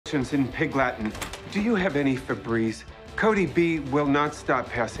questions in Pig Latin. Do you have any Febreze? Cody B will not stop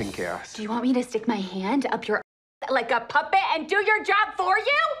passing gas. Do you want me to stick my hand up your like a puppet and do your job for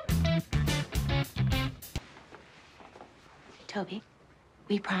you? Toby,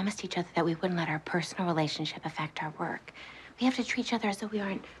 we promised each other that we wouldn't let our personal relationship affect our work. We have to treat each other as though we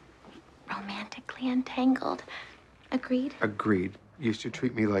aren't romantically entangled. Agreed? Agreed. You should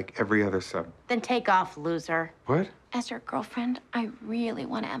treat me like every other sub. Then take off, loser. What? As your girlfriend, I really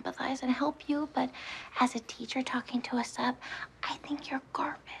want to empathize and help you, but as a teacher talking to a sub, I think you're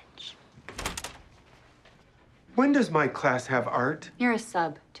garbage. When does my class have art? You're a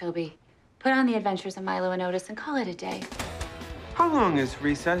sub, Toby. Put on The Adventures of Milo and Otis and call it a day. How long is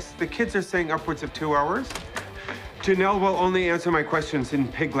recess? The kids are saying upwards of 2 hours. Janelle will only answer my questions in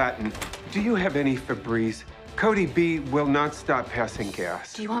Pig Latin. Do you have any Febreze? Cody B will not stop passing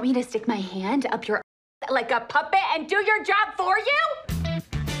gas. Do you want me to stick my hand up your like a puppet and do your job for you?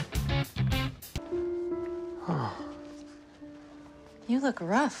 You look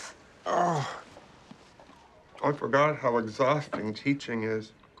rough. Oh, I forgot how exhausting teaching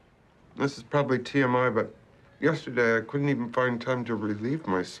is. This is probably TMI, but yesterday I couldn't even find time to relieve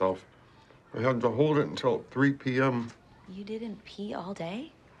myself. I had to hold it until 3 p.m. You didn't pee all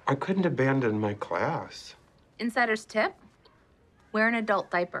day? I couldn't abandon my class. Insider's tip, wear an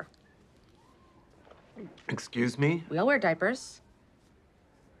adult diaper. Excuse me? We all wear diapers.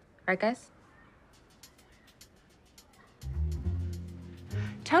 Right, guys?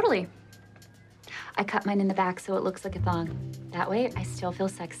 Totally. I cut mine in the back so it looks like a thong. That way, I still feel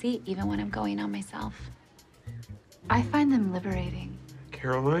sexy even when I'm going on myself. I find them liberating.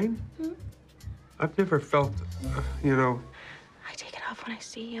 Caroline? I've never felt, you know... I take it off when I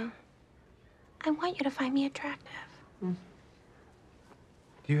see you. I want you to find me attractive. Do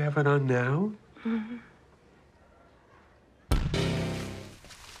you have it on now? Mm-hmm.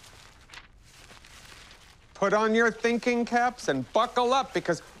 Put on your thinking caps and buckle up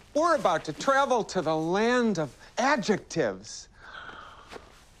because we're about to travel to the land of adjectives.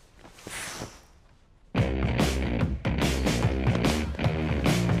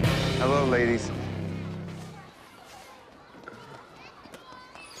 Hello, ladies.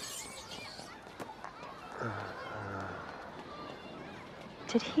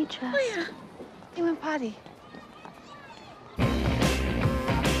 Did he just... Oh, yeah. He went potty.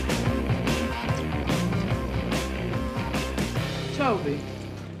 Toby,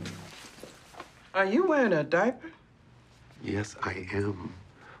 are you wearing a diaper? Yes, I am.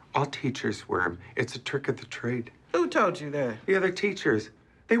 All teachers wear them. It's a trick of the trade. Who told you that? The other teachers,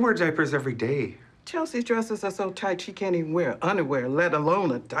 they wear diapers every day. Chelsea's dresses are so tight she can't even wear underwear, let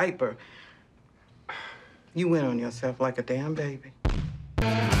alone a diaper. You went on yourself like a damn baby.